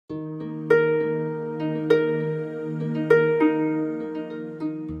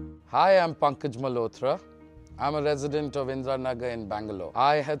Hi, I'm Pankaj Malhotra. I'm a resident of Indiranagar in Bangalore.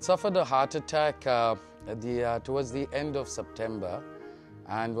 I had suffered a heart attack towards the end of September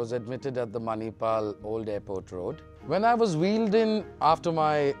and was admitted at the Manipal Old Airport Road. When I was wheeled in after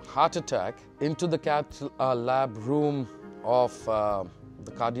my heart attack into the cath lab room of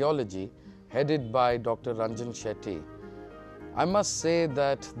the cardiology headed by Dr. Ranjan Shetty, I must say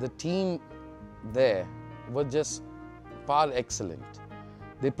that the team there were just par excellent.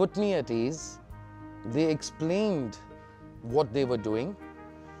 They put me at ease, they explained what they were doing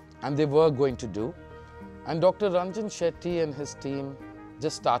and they were going to do. And Dr. Ranjan Shetty and his team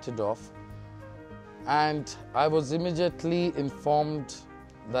just started off, and I was immediately informed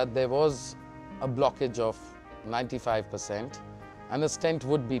that there was a blockage of 95% and a stent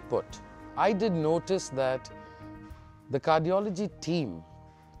would be put. I did notice that the cardiology team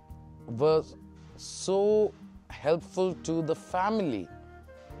was so helpful to the family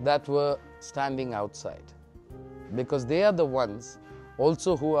that were standing outside, because they are the ones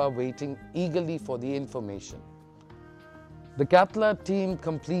also who are waiting eagerly for the information. The cath lab team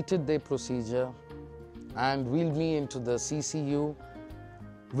completed their procedure and wheeled me into the CCU,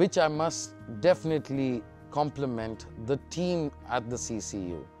 which I must definitely compliment the team at the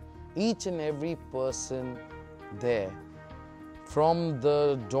CCU. Each and every person there, from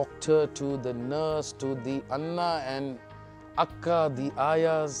the doctor to the nurse to the Anna and Akka, the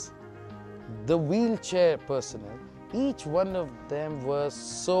Ayas, the wheelchair personnel, each one of them was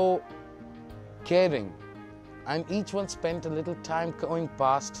so caring, and each one spent a little time going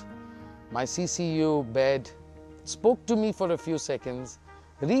past my CCU bed, spoke to me for a few seconds,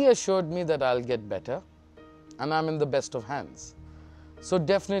 reassured me that I'll get better and I'm in the best of hands. So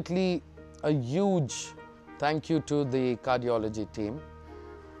definitely a huge thank you to the cardiology team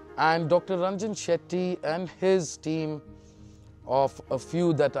and Dr. Ranjan Shetty and his team of a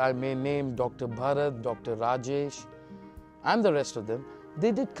few that I may name, Dr. Bharat, Dr. Rajesh and the rest of them.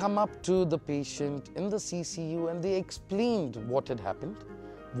 They did come up to the patient in the CCU and they explained what had happened,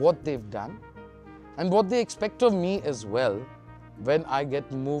 what they've done and what they expect of me as well when I get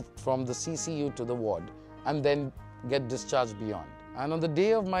moved from the CCU to the ward and then get discharged beyond. And on the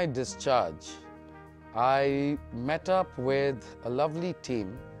day of my discharge, I met up with a lovely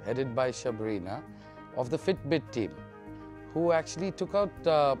team headed by Shabrina of the FitBit team, who actually took out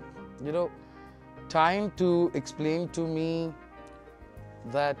time to explain to me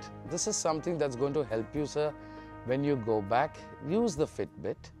that this is something that's going to help you, sir. When you go back, use the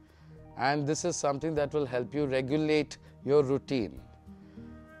Fitbit, and this is something that will help you regulate your routine.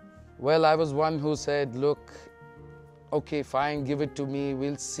 Well, I was one who said, look, okay, fine, give it to me,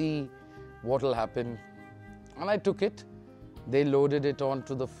 we'll see what will happen. And I took it. They loaded it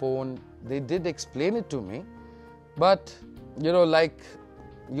onto the phone. They did explain it to me, but like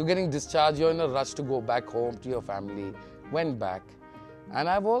you're getting discharged, you're in a rush to go back home to your family. Went back, and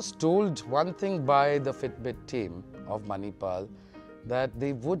I was told one thing by the Fitbit team of Manipal, that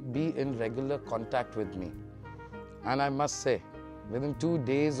they would be in regular contact with me. And I must say, within 2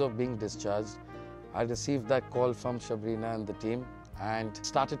 days of being discharged, I received that call from Shabrina and the team and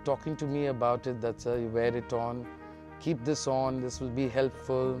started talking to me about it, that sir, you wear it on, keep this on, this will be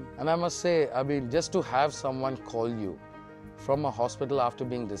helpful. And I must say, I mean, just to have someone call you from a hospital after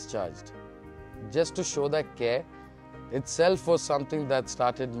being discharged, just to show that care itself was something that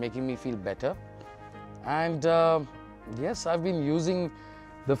started making me feel better. And yes, I've been using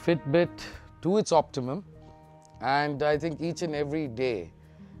the Fitbit to its optimum, and I think each and every day,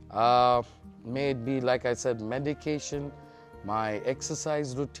 may it be, like I said, medication, my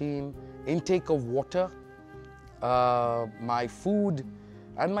exercise routine, intake of water, my food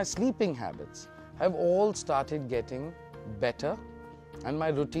and my sleeping habits have all started getting better, and my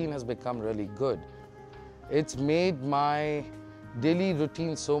routine has become really good. It's made my daily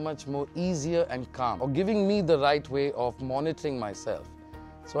routine so much more easier and calm, or giving me the right way of monitoring myself.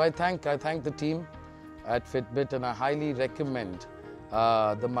 So I thank the team at Fitbit, and I highly recommend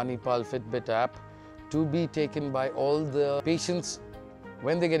the Manipal Fitbit app to be taken by all the patients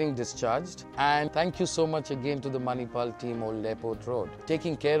when they're getting discharged. And thank you so much again to the Manipal team, Old Airport Road,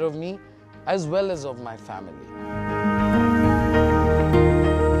 taking care of me as well as of my family.